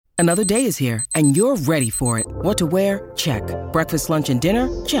Another day is here, and you're ready for it. What to wear? Check. Breakfast, lunch, and dinner?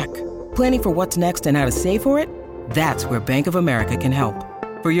 Check. Planning for what's next and how to save for it? That's where Bank of America can help.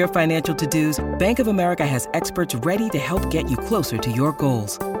 For your financial to-dos, Bank of America has experts ready to help get you closer to your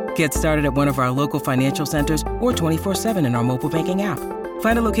goals. Get started at one of our local financial centers or 24/7 in our mobile banking app.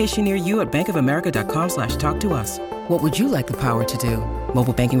 Find a location near you at bankofamerica.com/talktous. What would you like the power to do?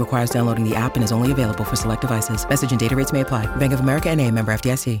 Mobile banking requires downloading the app and is only available for select devices. Message and data rates may apply. Bank of America N.A., member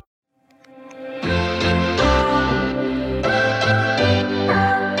FDIC.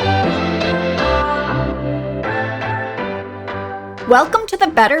 Welcome to The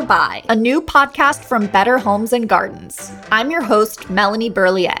Better Buy, a new podcast from Better Homes and Gardens. I'm your host, Mélanie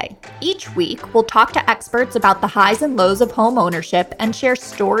Berliet. Each week, we'll talk to experts about the highs and lows of home ownership and share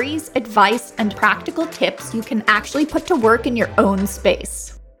stories, advice, and practical tips you can actually put to work in your own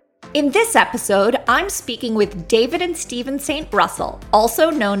space. In this episode, I'm speaking with David and Stephen St. Russell, also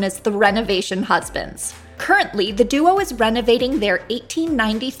known as the Renovation Husbands. Currently, the duo is renovating their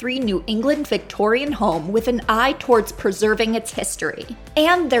 1893 New England Victorian home with an eye towards preserving its history.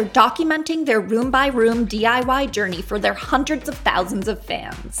 And they're documenting their room-by-room DIY journey for their hundreds of thousands of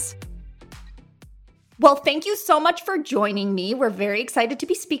fans. Well, thank you so much for joining me. We're very excited to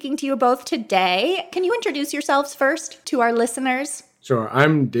be speaking to you both today. Can you introduce yourselves first to our listeners? Sure.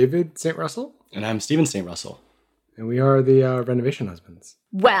 I'm David St. Russell. And I'm Stephen St. Russell. And we are the Renovation Husbands.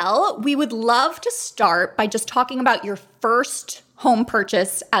 Well, we would love to start by just talking about your first home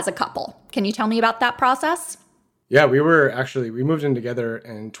purchase as a couple. Can you tell me about that process? Yeah, we moved in together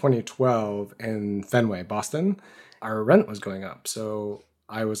in 2012 in Fenway, Boston. Our rent was going up. So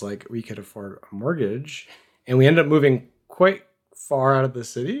I was like, we could afford a mortgage. And we ended up moving quite far out of the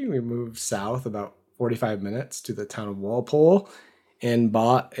city. We moved south about 45 minutes to the town of Walpole and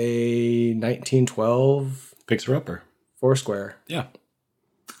bought a 1912 Fixer-upper. Foursquare. Yeah.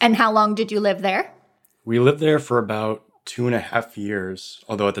 And how long did you live there? We lived there for about 2.5 years,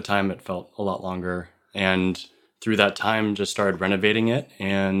 although at the time it felt a lot longer. And through that time, just started renovating it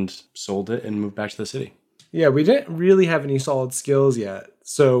and sold it and moved back to the city. Yeah, we didn't really have any solid skills yet.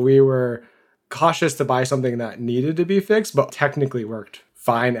 So we were cautious to buy something that needed to be fixed, but technically worked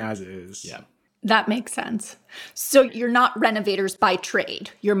fine as is. Yeah. That makes sense. So you're not renovators by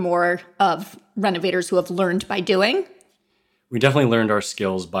trade. You're more of renovators who have learned by doing? We definitely learned our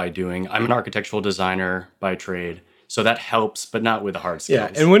skills by doing. I'm an architectural designer by trade, so that helps, but not with the hard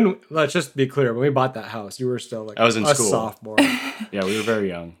skills. Yeah, and let's just be clear, when we bought that house, you were still like I was in a school. Sophomore. Yeah, we were very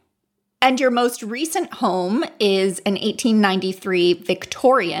young. And your most recent home is an 1893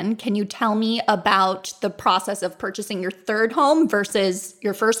 Victorian. Can you tell me about the process of purchasing your third home versus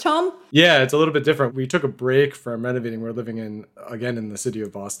your first home? Yeah, it's a little bit different. We took a break from renovating. We're living in the city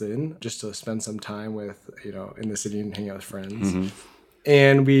of Boston, just to spend some time in the city and hang out with friends. Mm-hmm.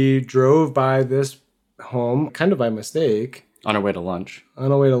 And we drove by this home kind of by mistake. On our way to lunch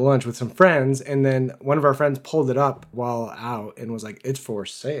with some friends. And then one of our friends pulled it up while out and was like, it's for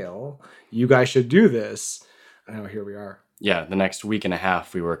sale. You guys should do this. And now here we are. Yeah, the next week and a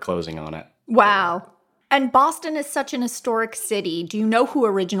half we were closing on it. Wow. And Boston is such an historic city. Do you know who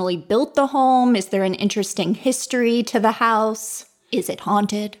originally built the home? Is there an interesting history to the house? Is it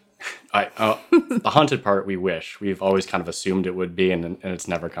haunted? The haunted part, we wish. We've always kind of assumed it would be, and it's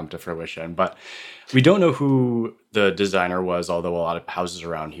never come to fruition. But we don't know who the designer was, although a lot of houses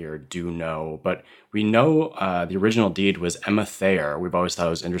around here do know. But we know the original deed was Emma Thayer. We've always thought it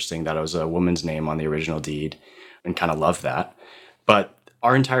was interesting that it was a woman's name on the original deed, and kind of love that. But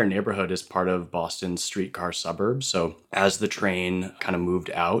our entire neighborhood is part of Boston's streetcar suburb. So as the train kind of moved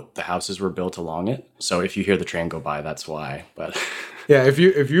out, the houses were built along it. So if you hear the train go by, that's why. But yeah, if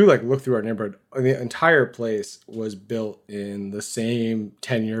you look through our neighborhood, the entire place was built in the same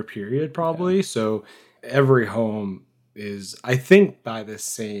 10-year period, probably. Yeah. So every home is, I think, by the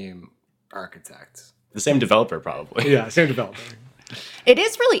same architect. The same developer, probably. Yeah, same developer. It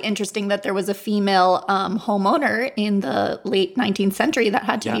is really interesting that there was a female homeowner in the late 19th century. That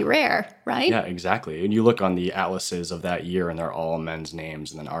had to be rare, right? Yeah, exactly. And you look on the atlases of that year, and they're all men's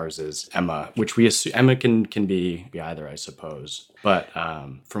names, and then ours is Emma, which we assume Emma can be either, I suppose. But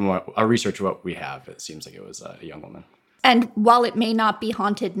from our research, what we have, it seems like it was a young woman. And while it may not be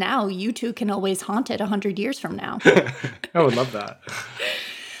haunted now, you two can always haunt it 100 years from now. I would love that.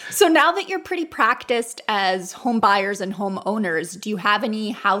 So now that you're pretty practiced as home buyers and home owners, do you have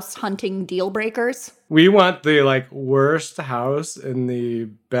any house hunting deal breakers? We want the worst house in the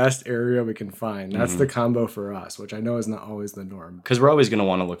best area we can find. That's the combo for us, which I know is not always the norm. Because we're always going to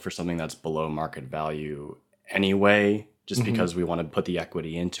want to look for something that's below market value anyway, just because we want to put the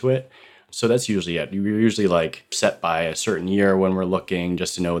equity into it. So that's usually it. We're usually like set by a certain year when we're looking,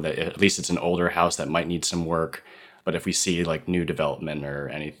 just to know that at least it's an older house that might need some work. But if we see like new development or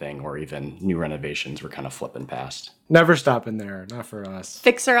anything, or even new renovations, we're kind of flipping past. Never stopping there. Not for us.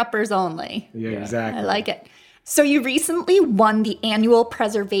 Fixer-uppers only. Yeah, exactly. I like it. So you recently won the annual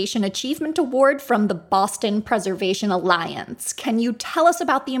Preservation Achievement Award from the Boston Preservation Alliance. Can you tell us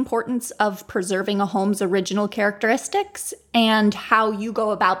about the importance of preserving a home's original characteristics and how you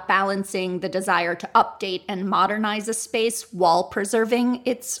go about balancing the desire to update and modernize a space while preserving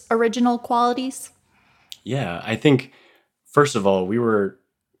its original qualities? Yeah, I think, first of all, we were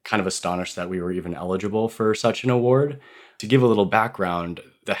kind of astonished that we were even eligible for such an award. To give a little background,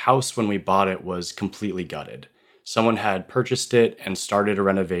 the house when we bought it was completely gutted. Someone had purchased it and started a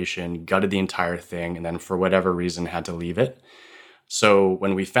renovation, gutted the entire thing, and then for whatever reason had to leave it. So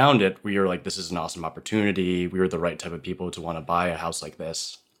when we found it, we were like, this is an awesome opportunity. We were the right type of people to want to buy a house like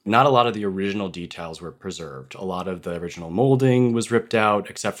this. Not a lot of the original details were preserved. A lot of the original molding was ripped out,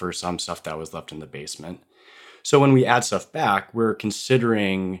 except for some stuff that was left in the basement. So when we add stuff back, we're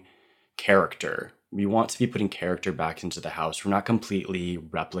considering character. We want to be putting character back into the house. We're not completely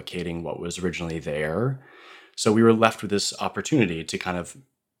replicating what was originally there. So we were left with this opportunity to kind of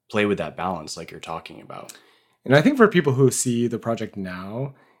play with that balance like you're talking about. And I think for people who see the project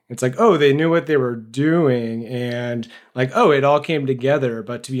now, it's like, oh, they knew what they were doing and like, oh, it all came together.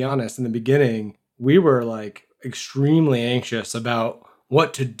 But to be honest, in the beginning, we were like extremely anxious about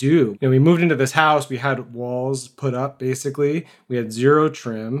what to do. We moved into this house, we had walls put up basically, we had zero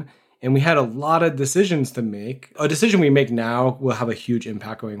trim, and we had a lot of decisions to make. A decision we make now will have a huge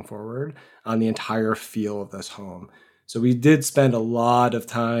impact going forward on the entire feel of this home. So we did spend a lot of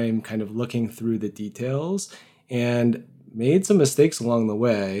time kind of looking through the details and made some mistakes along the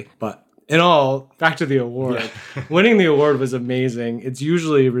way. But in all, back to the award. Yeah. Winning the award was amazing. It's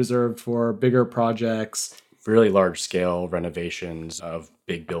usually reserved for bigger projects, really large-scale renovations of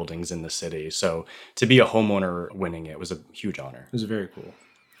big buildings in the city. So to be a homeowner winning it was a huge honor. It was very cool.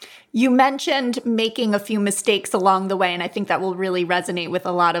 You mentioned making a few mistakes along the way, and I think that will really resonate with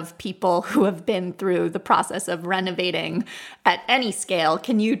a lot of people who have been through the process of renovating at any scale.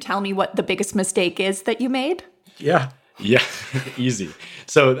 Can you tell me what the biggest mistake is that you made? Yeah, easy.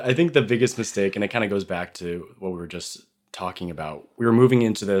 So I think the biggest mistake, and it kind of goes back to what we were just talking about. We were moving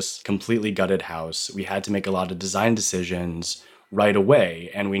into this completely gutted house. We had to make a lot of design decisions right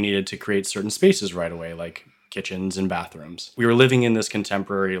away, and we needed to create certain spaces right away, like kitchens and bathrooms. We were living in this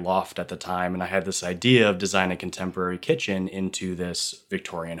contemporary loft at the time, and I had this idea of designing a contemporary kitchen into this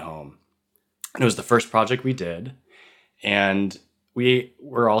Victorian home. And it was the first project we did, and we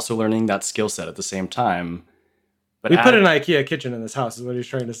were also learning that skill set at the same time. But we put an IKEA kitchen in this house, is what he's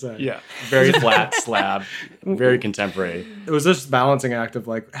trying to say. Yeah, very flat slab, very contemporary. It was this balancing act of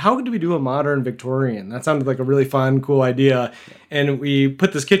like, how do we do a modern Victorian? That sounded like a really fun, cool idea. And we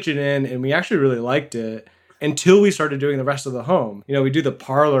put this kitchen in, and we actually really liked it until we started doing the rest of the home. We do the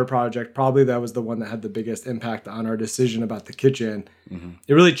parlor project. Probably that was the one that had the biggest impact on our decision about the kitchen. Mm-hmm.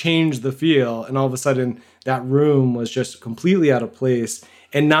 It really changed the feel. And all of a sudden, that room was just completely out of place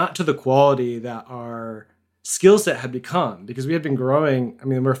and not to the quality that our skill set had become, because we had been growing.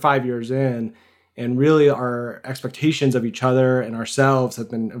 We're 5 years in, and really our expectations of each other and ourselves have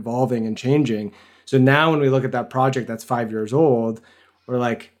been evolving and changing. So now when we look at that project that's 5 years old, we're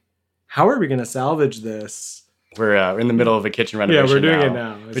like, how are we going to salvage this? We're in the middle of a kitchen renovation. Yeah, we're doing it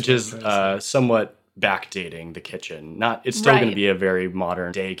now. Which is somewhat backdating the kitchen. It's still going to be a very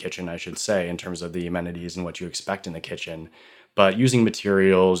modern day kitchen, I should say, in terms of the amenities and what you expect in the kitchen. But using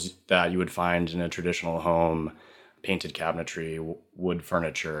materials that you would find in a traditional home, painted cabinetry, wood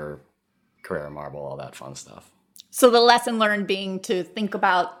furniture, Carrara marble, all that fun stuff. So the lesson learned being to think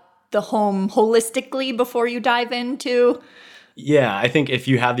about the home holistically before you dive into... Yeah, I think if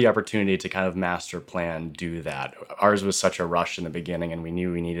you have the opportunity to kind of master plan, do that. Ours was such a rush in the beginning, and we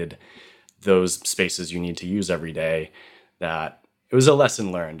knew we needed those spaces you need to use every day, that it was a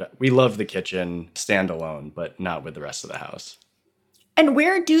lesson learned. We love the kitchen standalone, but not with the rest of the house. And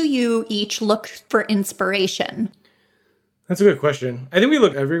where do you each look for inspiration? That's a good question. I think we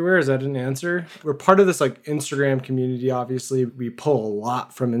look everywhere. Is that an answer? We're part of this Instagram community, obviously. We pull a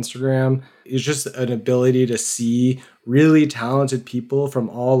lot from Instagram. It's just an ability to see really talented people from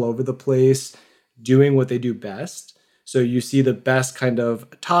all over the place doing what they do best. So you see the best kind of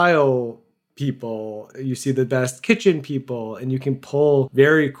tile people, you see the best kitchen people, and you can pull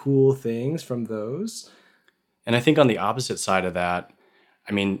very cool things from those. And I think on the opposite side of that,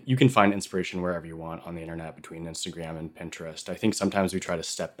 you can find inspiration wherever you want on the internet between Instagram and Pinterest. I think sometimes we try to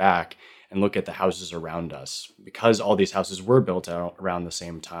step back and look at the houses around us. Because all these houses were built out around the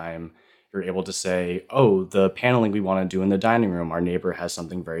same time, You're able to say, oh, the paneling we want to do in the dining room, our neighbor has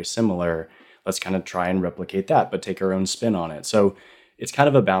something very similar. Let's kind of try and replicate that, but take our own spin on it. So it's kind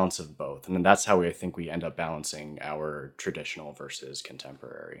of a balance of both. And that's how I think we end up balancing our traditional versus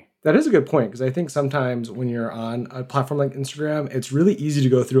contemporary. That is a good point, because I think sometimes when you're on a platform like Instagram, it's really easy to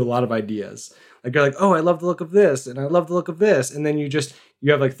go through a lot of ideas. Like you're like, oh, I love the look of this, and I love the look of this. And then you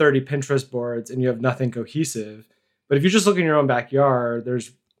have like 30 Pinterest boards and you have nothing cohesive. But if you just look in your own backyard,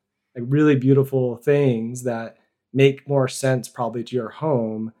 there's like really beautiful things that make more sense probably to your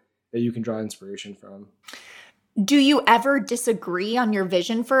home that you can draw inspiration from. Do you ever disagree on your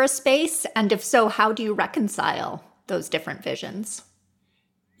vision for a space? And if so, how do you reconcile those different visions?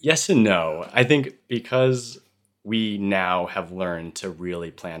 Yes and no. I think because we now have learned to really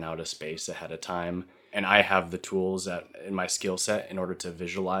plan out a space ahead of time, and I have the tools in my skill set in order to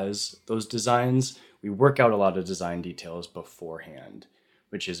visualize those designs, we work out a lot of design details beforehand,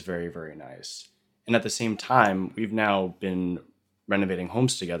 which is very, very nice. And at the same time, we've now been renovating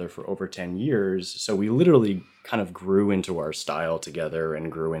homes together for over 10 years. So we literally kind of grew into our style together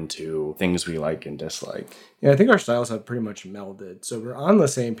and grew into things we like and dislike. Yeah, I think our styles have pretty much melded. So we're on the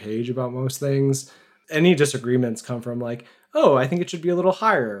same page about most things. Any disagreements come from like, oh, I think it should be a little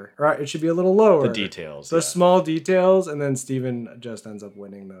higher, or it should be a little lower. The details. The small details. And then Steven just ends up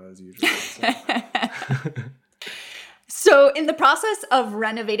winning those usually. So. So in the process of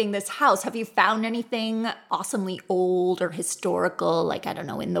renovating this house, have you found anything awesomely old or historical, like, I don't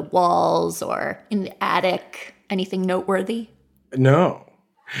know, in the walls or in the attic? Anything noteworthy? No.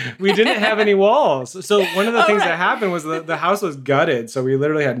 We didn't have any walls. So one of the things that happened was the house was gutted. So we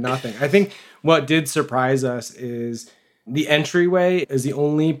literally had nothing. I think what did surprise us is the entryway is the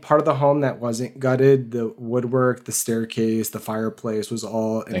only part of the home that wasn't gutted. The woodwork, the staircase, the fireplace was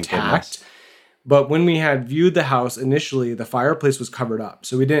all intact. But when we had viewed the house initially, the fireplace was covered up.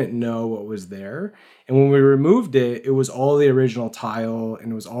 So we didn't know what was there. And when we removed it, it was all the original tile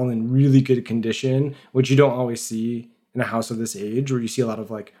and it was all in really good condition, which you don't always see in a house of this age, where you see a lot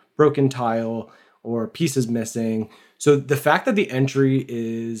of like broken tile or pieces missing. So the fact that the entry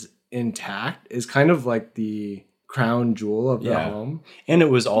is intact is kind of like the crown jewel of the home. And it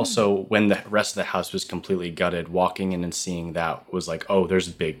was also when the rest of the house was completely gutted, walking in and seeing that was like, oh, there's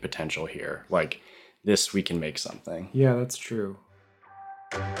big potential here. Like this, we can make something. Yeah, that's true.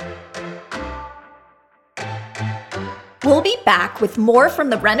 We'll be back with more from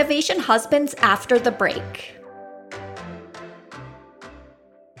the Renovation Husbands after the break.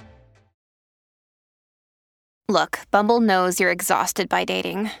 Look, Bumble knows you're exhausted by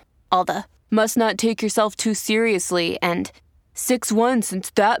dating. All the must not take yourself too seriously, and 6'1" since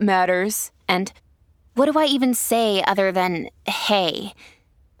that matters, and what do I even say other than, hey?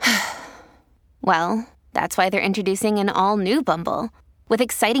 Well, that's why they're introducing an all-new Bumble, with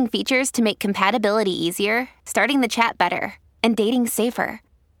exciting features to make compatibility easier, starting the chat better, and dating safer.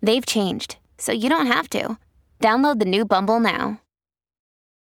 They've changed, so you don't have to. Download the new Bumble now.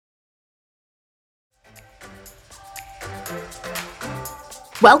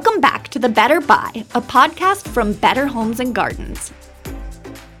 Welcome back to The Better Buy, a podcast from Better Homes and Gardens.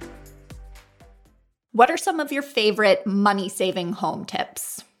 What are some of your favorite money-saving home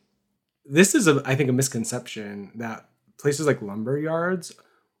tips? This is, I think, a misconception that places like lumber yards,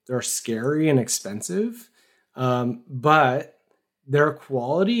 they're scary and expensive, but their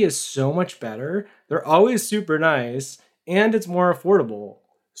quality is so much better. They're always super nice, and it's more affordable.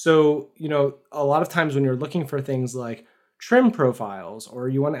 So, a lot of times when you're looking for things like trim profiles, or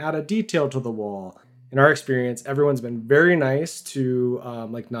you want to add a detail to the wall. In our experience, everyone's been very nice to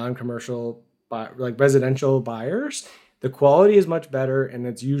like non-commercial, like residential buyers. The quality is much better and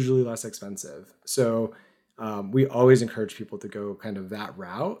it's usually less expensive. So we always encourage people to go kind of that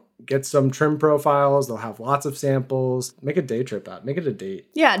route. Get some trim profiles. They'll have lots of samples. Make a day trip out. Make it a date.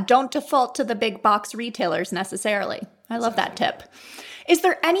 Yeah, don't default to the big box retailers necessarily. I love that tip. Is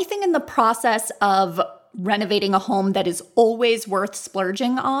there anything in the process of renovating a home that is always worth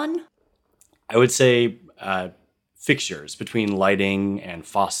splurging on? I would say fixtures, between lighting and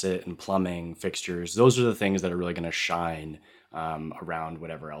faucet and plumbing fixtures. Those are the things that are really going to shine around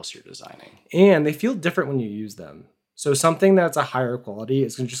whatever else you're designing. And they feel different when you use them. So something that's a higher quality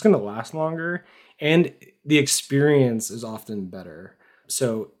is just going to last longer, and the experience is often better.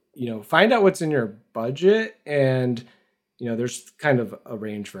 So, find out what's in your budget, and, there's kind of a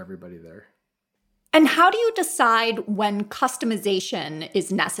range for everybody there. And how do you decide when customization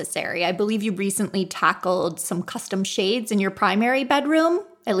is necessary? I believe you recently tackled some custom shades in your primary bedroom.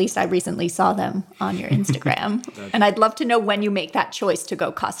 At least I recently saw them on your Instagram. And I'd love to know when you make that choice to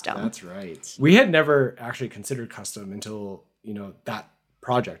go custom. That's right. We had never actually considered custom until, that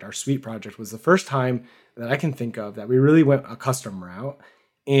project, our suite project, was the first time that I can think of that we really went a custom route,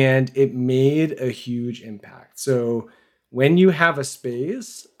 and it made a huge impact. So when you have a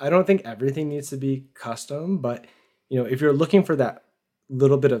space, I don't think everything needs to be custom, but if you're looking for that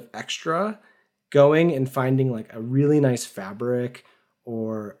little bit of extra, going and finding like a really nice fabric,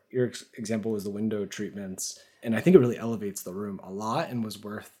 or your example was the window treatments, and I think it really elevates the room a lot and was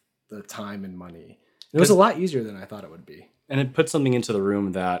worth the time and money. It was a lot easier than I thought it would be. And it puts something into the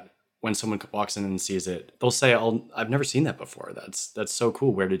room that when someone walks in and sees it, they'll say, I've never seen that before. That's so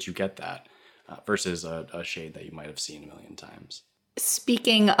cool. Where did you get that? Versus a shade that you might have seen a million times.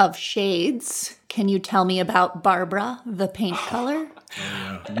 Speaking of shades, can you tell me about Barbara, the paint color?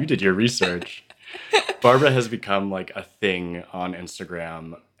 You did your research. Barbara has become like a thing on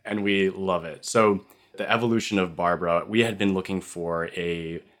Instagram, and we love it. So the evolution of Barbara, we had been looking for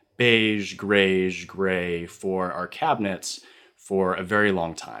a beige, grayish, gray for our cabinets for a very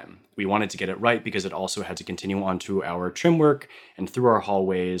long time. We wanted to get it right because it also had to continue onto our trim work and through our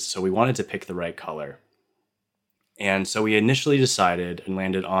hallways, so we wanted to pick the right color. And so we initially decided and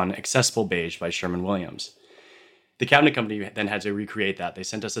landed on Accessible Beige by Sherwin-Williams. The cabinet company then had to recreate that. They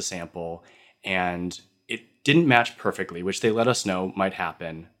sent us a sample, and it didn't match perfectly, which they let us know might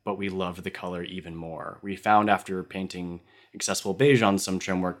happen, but we loved the color even more. We found after painting Accessible Beige on some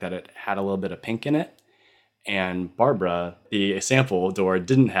trim work that it had a little bit of pink in it, and Barbara, the sample door,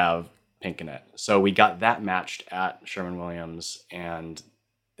 didn't have pink in it. So we got that matched at Sherwin-Williams and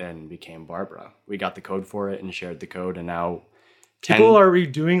then became Barbara. We got the code for it and shared the code, and now people are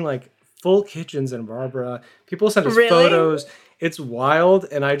redoing like full kitchens in Barbara. People send us photos. It's wild,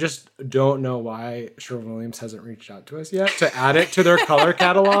 and I just don't know why Sherwin-Williams hasn't reached out to us yet to add it to their color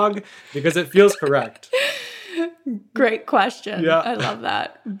catalog, because it feels correct. Great question. Yeah. I love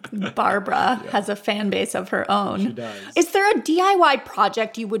that. Barbara has a fan base of her own. She does. Is there a DIY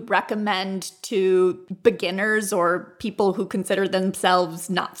project you would recommend to beginners or people who consider themselves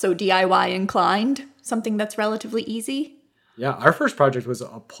not so DIY inclined? Something that's relatively easy? Yeah, our first project was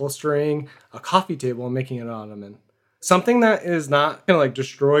upholstering a coffee table and making it an ottoman. Something that is not going to like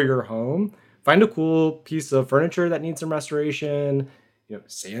destroy your home. Find a cool piece of furniture that needs some restoration,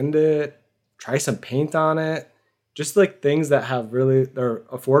 sand it, try some paint on it. Just like things that they're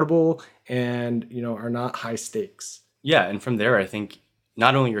affordable and, are not high stakes. Yeah, and from there, I think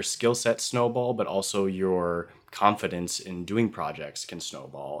not only your skill set snowball, but also your confidence in doing projects can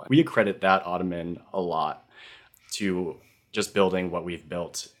snowball. We accredit that ottoman a lot to just building what we've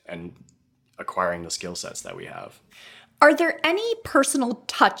built and acquiring the skill sets that we have. Are there any personal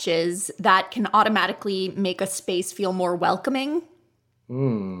touches that can automatically make a space feel more welcoming?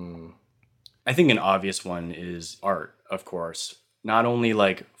 I think an obvious one is art, of course. Not only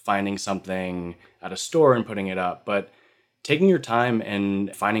like finding something at a store and putting it up, but taking your time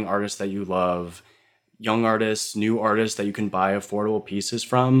and finding artists that you love, young artists, new artists that you can buy affordable pieces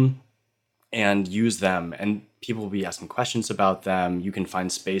from and use them. And people will be asking questions about them. You can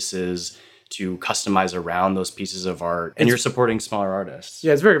find spaces to customize around those pieces of art, and you're supporting smaller artists.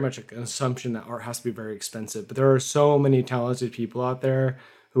 Yeah, it's very much an assumption that art has to be very expensive, but there are so many talented people out there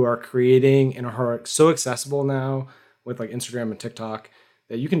who are creating and are so accessible now with like Instagram and TikTok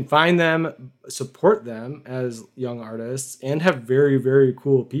that you can find them, support them as young artists, and have very, very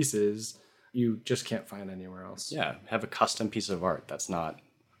cool pieces you just can't find anywhere else. Yeah, have a custom piece of art that's not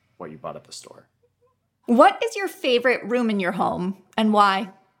what you bought at the store. What is your favorite room in your home and why?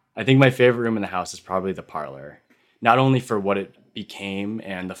 I think my favorite room in the house is probably the parlor. Not only for what it became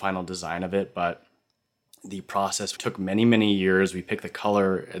and the final design of it, but the process took many, many years. We picked the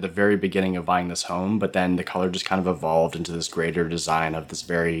color at the very beginning of buying this home, but then the color just kind of evolved into this greater design of this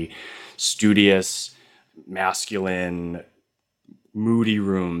very studious, masculine, moody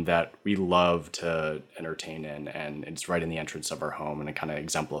room that we love to entertain in. And it's right in the entrance of our home, and it kind of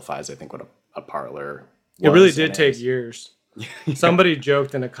exemplifies, I think, what a parlor was. It really did take years. Somebody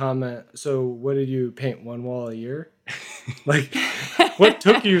joked in a comment, so what did you paint, one wall a year? Like, what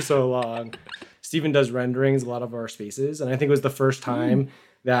took you so long? Stephen does renderings a lot of our spaces, and I think it was the first time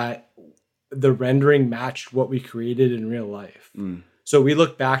that the rendering matched what we created in real life. So we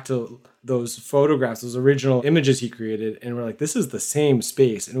look back to those photographs, those original images he created, and we're like, this is the same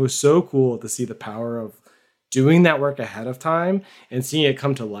space. And it was so cool to see the power of doing that work ahead of time and seeing it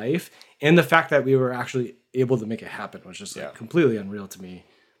come to life. And the fact that we were actually able to make it happen was just like completely unreal to me.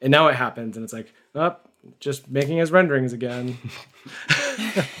 And now it happens, and it's like, just making his renderings again.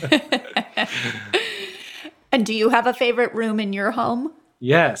 And do you have a favorite room in your home?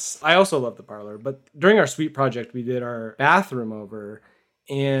 Yes, I also love the parlor. But during our suite project, we did our bathroom over,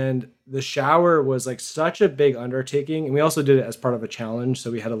 And the shower was like such a big undertaking. And we also did it as part of a challenge. So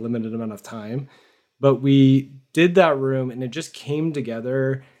we had a limited amount of time. But we did that room and it just came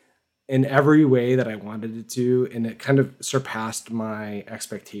together in every way that I wanted it to. And it kind of surpassed my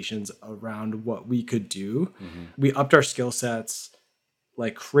expectations around what we could do. Mm-hmm. We upped our skill sets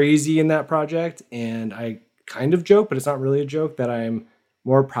like crazy in that project. And I kind of joke, but it's not really a joke, that I'm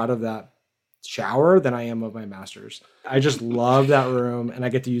more proud of that shower than I am of my master's. I just love that room and I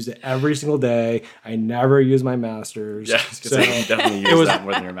get to use it every single day. I never use my master's. Yeah, so you definitely use that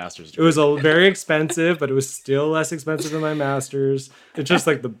more than your master's degree. It was very expensive, but it was still less expensive than my master's. It's just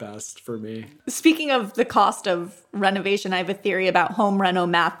like the best for me. Speaking of the cost of renovation, I have a theory about home reno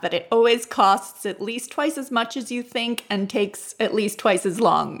math that it always costs at least twice as much as you think and takes at least twice as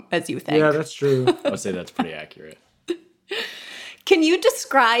long as you think. Yeah, that's true. I would say that's pretty accurate. Can you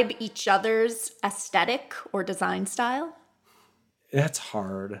describe each other's aesthetic or design style? That's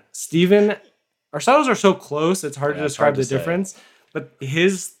hard. Steven, our styles are so close, it's hard to describe the difference. But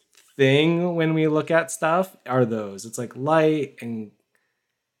his thing when we look at stuff are those. It's like light and...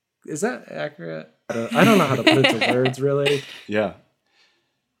 Is that accurate? I don't know how to put it to words, really. Yeah.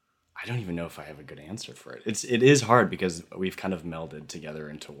 I don't even know if I have a good answer for it. It is hard because we've kind of melded together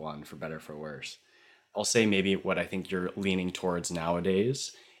into one, for better or for worse. I'll say maybe what I think you're leaning towards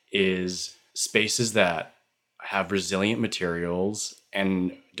nowadays is spaces that have resilient materials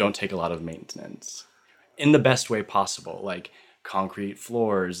and don't take a lot of maintenance in the best way possible, like concrete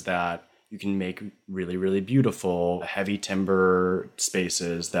floors that you can make really, really beautiful, heavy timber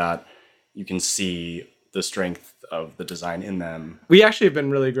spaces that you can see the strength of the design in them. We actually have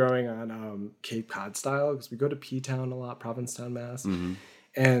been really growing on Cape Cod style because we go to P-Town a lot, Provincetown, Mass. Mm-hmm.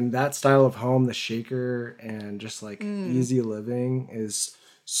 And that style of home, the shaker and just like easy living is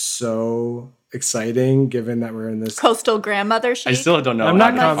so exciting given that we're in this coastal grandmother chic. I still don't know. I'm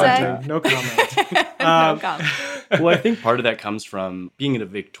not commenting. No comment. No comment. Well, I think part of that comes from being in a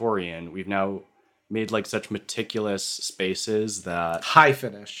Victorian. We've now made like such meticulous spaces that high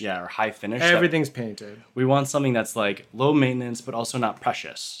finish. Yeah, or high finish. Everything's painted. We want something that's like low maintenance, but also not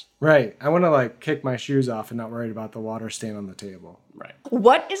precious. Right. I want to like kick my shoes off and not worried about the water stain on the table. Right.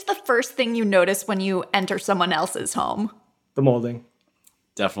 What is the first thing you notice when you enter someone else's home? The molding.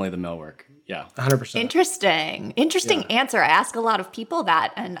 Definitely the millwork. Yeah. 100%. Interesting answer. I ask a lot of people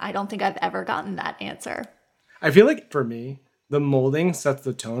that, and I don't think I've ever gotten that answer. I feel like for me, the molding sets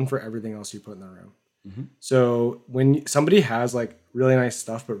the tone for everything else you put in the room. Mm-hmm. So when somebody has like really nice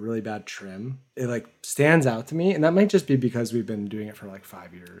stuff but really bad trim, it like stands out to me. And that might just be because we've been doing it for like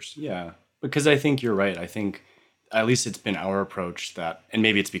 5 years. Yeah, because I think you're right. I think at least it's been our approach that, and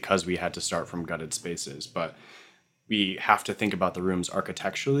maybe it's because we had to start from gutted spaces, but we have to think about the rooms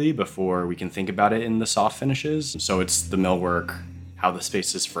architecturally before we can think about it in the soft finishes. So it's the millwork, how the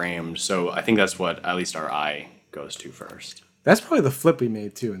space is framed. So I think that's what at least our eye goes to first. That's probably the flip we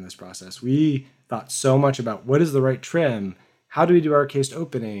made too in this process. We thought so much about what is the right trim, how do we do our cased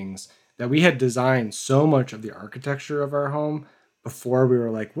openings, that we had designed so much of the architecture of our home before we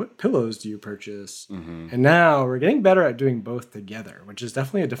were like, what pillows do you purchase? Mm-hmm. And now we're getting better at doing both together, which is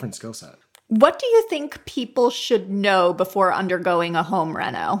definitely a different skill set. What do you think people should know before undergoing a home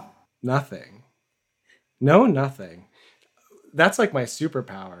reno? Nothing. No, nothing. That's like my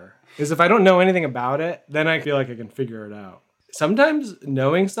superpower, is if I don't know anything about it, then I feel like I can figure it out. Sometimes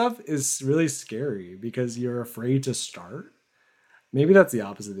knowing stuff is really scary because you're afraid to start. Maybe that's the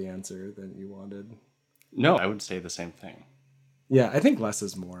opposite of the answer than you wanted. No, I would say the same thing. Yeah, I think less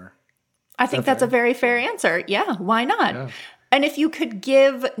is more. I think that's a very fair answer. Yeah, why not? Yeah. And if you could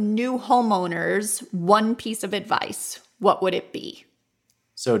give new homeowners one piece of advice, what would it be?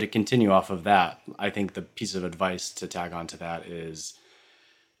 So to continue off of that, I think the piece of advice to tag on to that is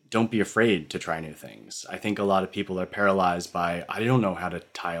don't be afraid to try new things. I think a lot of people are paralyzed by, I don't know how to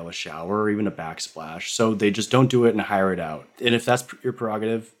tile a shower or even a backsplash. So they just don't do it and hire it out. And if that's your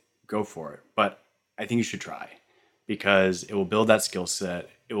prerogative, go for it. But I think you should try because it will build that skill set.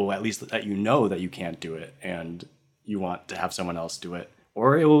 It will at least let you know that you can't do it and you want to have someone else do it.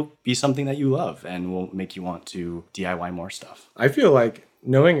 Or it will be something that you love and will make you want to DIY more stuff. I feel like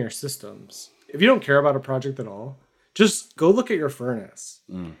knowing your systems, if you don't care about a project at all, just go look at your furnace.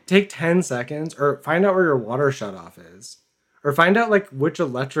 Take 10 seconds or find out where your water shutoff is. Or find out like which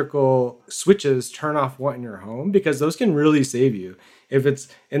electrical switches turn off what in your home, because those can really save you. If it's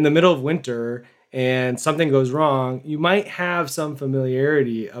in the middle of winter and something goes wrong, you might have some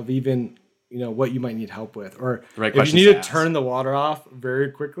familiarity of even, what you might need help with. Or if you need to turn the water off very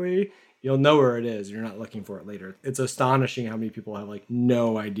quickly, you'll know where it is. You're not looking for it later. It's astonishing how many people have like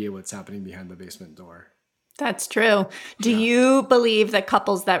no idea what's happening behind the basement door. That's true. Do you believe that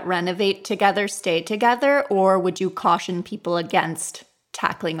couples that renovate together stay together, or would you caution people against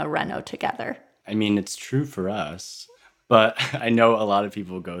tackling a reno together? I mean, it's true for us, but I know a lot of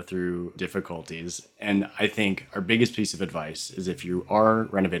people go through difficulties. And I think our biggest piece of advice is if you are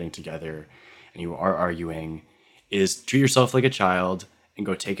renovating together and you are arguing, is treat yourself like a child and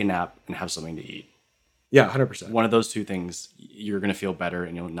go take a nap and have something to eat. Yeah, 100%. One of those two things, you're going to feel better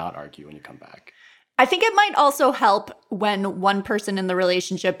and you'll not argue when you come back. I think it might also help when one person in the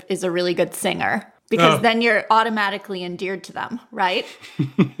relationship is a really good singer, because then you're automatically endeared to them, right?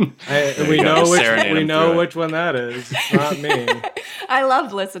 We know which one that is. It's not me. I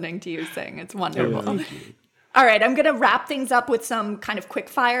love listening to you sing. It's wonderful. Thank you. All right, I'm going to wrap things up with some kind of quick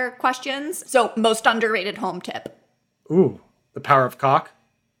fire questions. So, most underrated home tip. Ooh, the power of cock.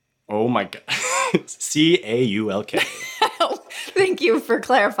 Oh my God. CAULK. Thank you for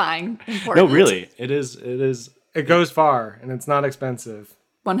clarifying. Important. No, really. It is. It goes far, and it's not expensive.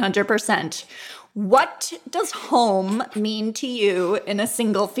 100%. What does home mean to you in a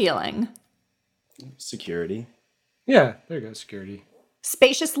single feeling? Security. Yeah, there you go, security.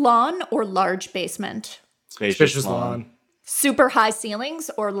 Spacious lawn or large basement? Spacious lawn. Super high ceilings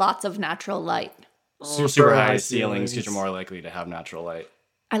or lots of natural light? Super high ceilings because you're more likely to have natural light.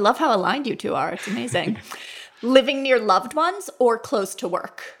 I love how aligned you two are. It's amazing. Living near loved ones or close to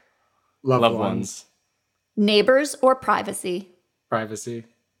work? Loved ones. Neighbors or privacy? Privacy,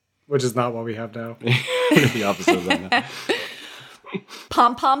 which is not what we have now. The opposite of that now.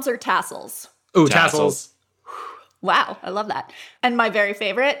 Pom-poms or tassels? Ooh, tassels. Wow, I love that. And my very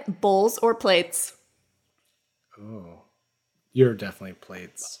favorite, bowls or plates? Oh, you're definitely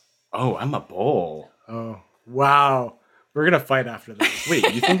plates. Oh, I'm a bowl. Oh, wow. We're going to fight after this. Wait,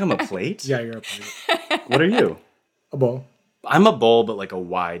 you think I'm a plate? Yeah, you're a plate. What are you? A bowl. I'm a bowl, but like a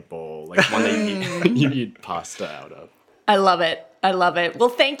wide bowl, like one that you eat pasta out of. I love it. I love it. Well,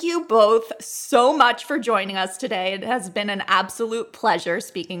 thank you both so much for joining us today. It has been an absolute pleasure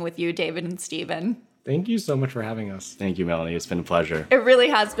speaking with you, David and Stephen. Thank you so much for having us. Thank you, Mélanie. It's been a pleasure. It really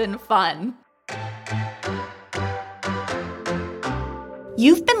has been fun.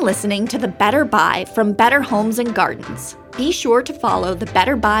 You've been listening to The Better Buy from Better Homes and Gardens. Be sure to follow The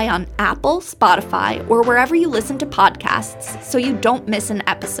Better Buy on Apple, Spotify, or wherever you listen to podcasts so you don't miss an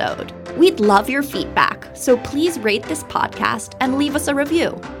episode. We'd love your feedback, so please rate this podcast and leave us a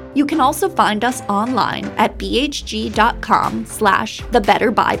review. You can also find us online at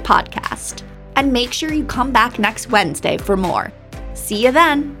bhg.com/thebetterbuypodcast. And make sure you come back next Wednesday for more. See you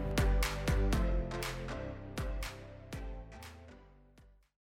then.